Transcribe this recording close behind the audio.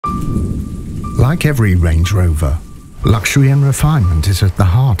Like every Range Rover, luxury and refinement is at the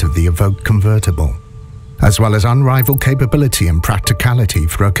heart of the Evoque Convertible, as well as unrivaled capability and practicality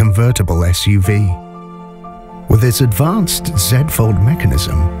for a convertible SUV. With its advanced Z-fold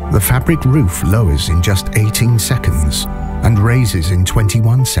mechanism, the fabric roof lowers in just 18 seconds and raises in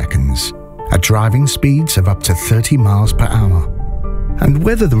 21 seconds at driving speeds of up to 30 miles per hour. And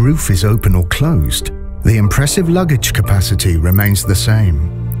whether the roof is open or closed, the impressive luggage capacity remains the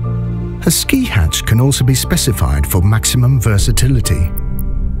same. A ski hatch can also be specified for maximum versatility.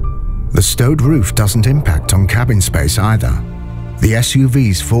 The stowed roof doesn't impact on cabin space either. The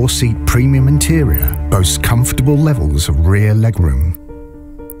SUV's 4-seat premium interior boasts comfortable levels of rear legroom.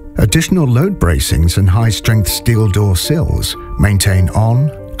 Additional load bracings and high-strength steel door sills maintain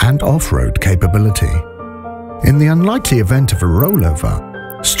on- and off-road capability. In the unlikely event of a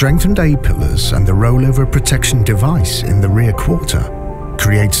rollover, strengthened A-pillars and the rollover protection device in the rear quarter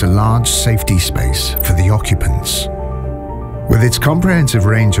creates a large safety space for the occupants. With its comprehensive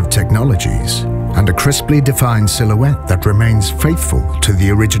range of technologies and a crisply defined silhouette that remains faithful to the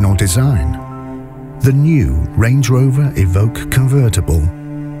original design, the new Range Rover Evoque Convertible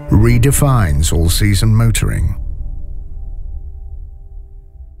redefines all-season motoring.